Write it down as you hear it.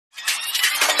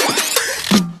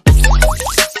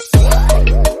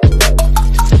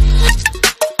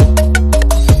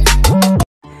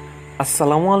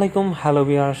আসসালামু আলাইকুম, hello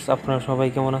viewers, আপনারা সবাই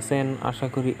কেমন আছেন? আশা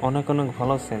করি অনেক অনেক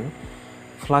ভালো আছেন।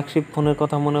 ফ্ল্যাগশিপ ফোনের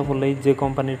কথা মনে পড়লেই যে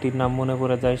কোম্পানিটির নাম মনে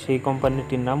পড়ে যায় সেই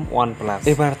কোম্পানিটির নাম OnePlus।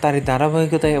 এবার তারই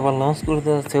ধারাবাহিকতায় এবার লঞ্চ করতে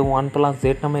যাচ্ছে OnePlus Z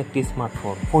নামে একটি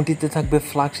স্মার্টফোন। ফোনটিতে থাকবে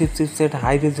flagship chipset,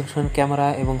 high resolution camera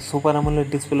এবং সুপার অ্যামোলেড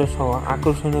ডিসপ্লে সহ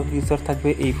আকর্ষণীয় ফিচার থাকবে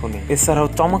এই ফোনে। এছাড়াও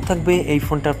চমক থাকবে এই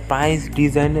ফোনটার প্রাইস,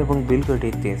 ডিজাইন এবং বিল্ড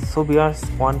কোয়ালিটিতে। সো ভিউয়ার্স,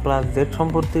 OnePlus Z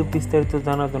সম্পর্কে বিস্তারিত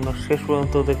জানার জন্য শেষ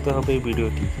পর্যন্ত দেখতে হবে এই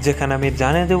ভিডিওটি, যেখানে আমি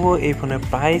জানিয়ে দেবো এই ফোনের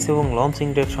প্রাইস এবং লঞ্চিং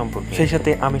ডেট সম্পর্কে। সেই সাথে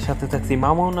আমি সাথে থাকছি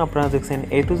মামুন। আপনারা দেখছেন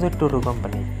A to Z Toto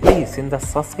Company. Please in the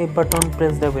subscribe button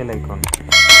press the bell icon.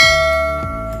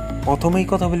 প্রথমেই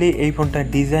কথা বলি এই ফোনটার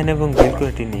ডিজাইন এবং বিল্ড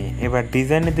কোয়ালিটি নিয়ে। এবার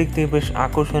ডিজাইনের দিক থেকে বেশ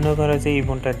আকর্ষণীয় করা যায় এই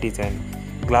ফোনটার ডিজাইন।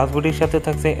 গ্লাস বডির সাথে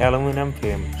থাকছে অ্যালুমিনিয়াম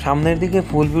ফ্রেম, সামনের দিকে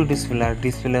ফুল ভিউ ডিসপ্লে, আর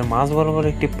ডিসপ্লের মাঝ বরাবর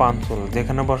একটি পাঞ্চল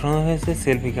যেখানে বসানো হয়েছে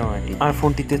সেলফি ক্যামেরাটি। আর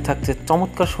ফোনটিতে থাকছে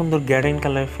চমৎকার সুন্দর গ্যারেন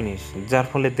কালার ফিনিশ, যার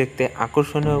ফলে দেখতে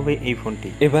আকর্ষণীয় হবে এই ফোনটি।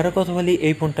 এবারে কথা বলি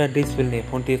এই ফোনটার ডিসপ্লে নিয়ে।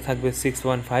 ফোনটি থাকবে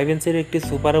 6.5 ইঞ্চের একটি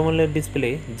সুপার অ্যামোলেড ডিসপ্লে,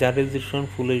 যার রেজলিউশন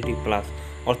ফুল এইচডি প্লাস,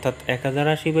 অর্থাৎ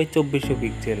 1080x2400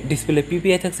 পিক্সেল। ডিসপ্লে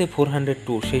পিপিআই থাকছে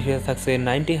 402, সেই সাথে থাকছে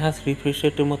 90 হার্জ রিফ্রেশ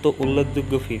রেটের মতো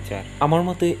উল্লেখযোগ্য ফিচার। আমার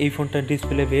মতে এই ফোনটার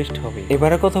ডিসপ্লে বেস্ট হবে।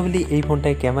 এবারে কথা বলি এই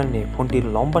ফোনটায় ক্যামেরা নিয়ে। ফোনটির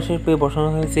লম্বা শেপে বসানো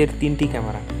হয়েছে এর 3টি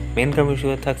ক্যামেরা। মেন ক্যামেরা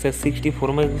হিসেবে থাকছে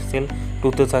 64 মেগাপিক্সেল,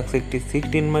 টুতে থাকছে একটি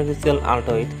 16 মেগাপিক্সেল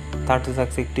আল্ট্রা ওয়াইড, তারপরে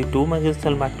থাকছে একটি 2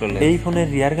 মেগাপিক্সেল ম্যাক্রো লেন্স। এই ফোনের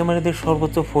রিয়ার ক্যামেরাতে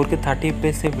সর্বোচ্চ 4K 30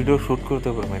 fps এ ভিডিও শুট করতে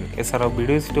পারবেন। এছাড়াও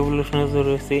ভিডিও স্টেবিলাইজেশনের জন্য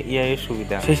রয়েছে এআই এর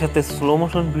সুবিধা, সেই সাথে স্লো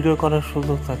মোশন ভিডিও করার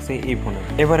সুযোগ থাকছে এই ফোনে।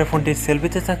 এবারে ফোনটির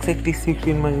সেলফিতে থাকছে একটি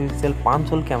 16 মেগাপিক্সেল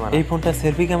পাঞ্চল ক্যামেরা। এই ফোনটা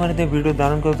সেলফি ক্যামেরা দিয়ে ভিডিও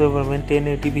ধারণ করতে পারবেন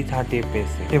 1080p 30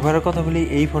 fps এ। এবারে কথা বলি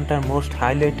এই ফোনটার মোস্ট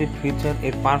হাইলাইটেড ফিচার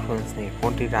এর পারফরম্যান্স নিয়ে।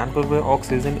 ফোনটি রান করবে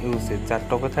অক্সিজেন ইউসেজ, যার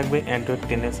টপে থাকবে অ্যান্ড্রয়েড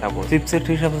 10 এর সাপোর্ট। চিপসেট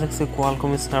হিসাবে থাকছে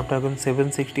কোয়ালকম স্ন্যাপড্রাগন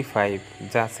 765,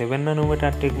 যা 7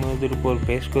 ন্যানোমিটার টেকনোলজির উপর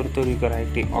বেশ করে তৈরি করা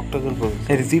একটি অক্টাকোর প্রসেসর।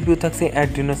 এর জিপিইউ থাকছে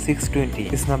Adreno 620।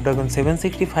 স্ন্যাপড্রাগন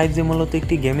 765 যে মূলত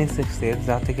একটি গেমিং চিপসেট,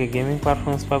 যা থেকে গেমিং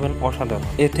পারফরম্যান্স পাবেন অসাধারণ।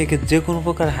 এ থেকে যে কোনো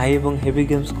প্রকার হাই এবং হেভি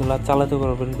গেমস গুলা চালাতে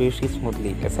পারবেন বেশ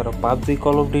স্মুথলি। এছাড়াও পাবজি,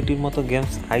 কল অফ ডিউটির মতো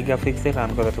গেমস হাই গ্রাফিক্সে রান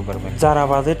করাতে পারবেন। যারা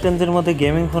বাজেট রেঞ্জের মধ্যে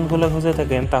গেমিং ফোনগুলো খুঁজে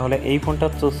থাকেন তাহলে এই ফোনটা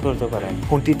চুজ করতে পারেন।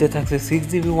 ফোনটিতে থাকছে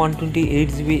 6GB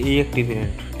 128GB এই একটি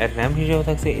ভেরিয়েন্ট। এর র্যাম হিসেবে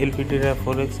থাকছে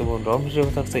LPDDR4X এবং রম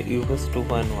হিসেবে থাকছে UFS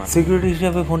 2.1। সিকিউরিটি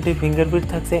হিসেবে ফোনটির ফিঙ্গারপ্রিন্ট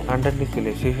থাকছে আন্ডার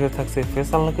ডিসপ্লে, সেই সাথে থাকছে ফেস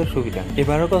আনলকের সুবিধা।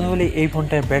 এবারও কথা বলি এই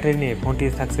ফোনটার ব্যাটারি নিয়ে।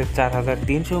 ফোনটির থাকছে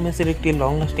 4300 mAh একটি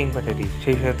লং লাস্টিং ব্যাটারি,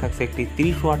 সেই সাথে থাকছে একটি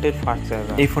 30 ওয়াটের ফাস্ট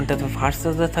চার্জার। এই ফোনটাতে ফাস্ট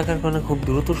চার্জার থাকার কারণে খুব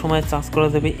দ্রুত সময়ে চার্জ করা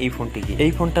যাবে এই ফোনটিকে।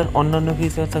 এই ফোনটার অন্যান্য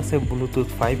ফিচার থাকছে ব্লুটুথ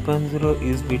 5.0,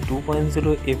 USB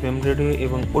 2.0, FM রেডিও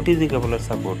এবং OTG কেবলের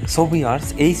সাপোর্ট। সো ভিউয়ার্স,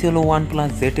 এই ছিল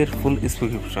OnePlus Z এর ফুল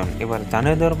স্পেসিফিকেশন। এবার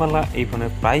জানিয়ে দেওয়ার পালা এই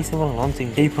ফোনের প্রাইস এবং লঞ্চিং।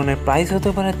 এই ফোনের প্রাইস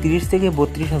হতে পারে 30 থেকে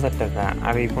 32,000 টাকা,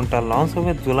 আর এই ফোনটা লঞ্চ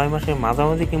হবে জুলাই মাসের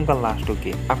মাঝামাঝি কিংবা লাস্ট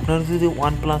উইকে। আপনার যদি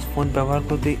OnePlus ফোন ব্যবহার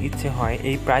করতে ইচ্ছে হয়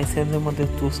এই প্রাইস রেঞ্জের মধ্যে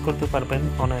চুজ করতে পারবেন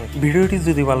অনায়াসে। ভিডিওটি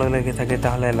যদি ভালো লেগে থাকে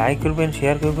তাহলে লাইক করবেন,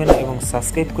 শেয়ার করবেন এবং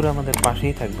সাবস্ক্রাইব করে আমাদের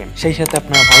পাশেই থাকবেন। সেই সাথে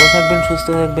আপনারা ভালো থাকবেন, সুস্থ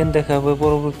থাকবেন। দেখা হবে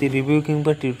পরবর্তী রিভিউ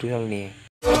কিংবা টিউটোরিয়াল নিয়ে।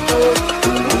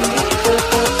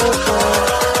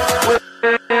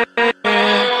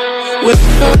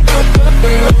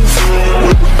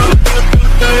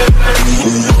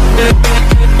 With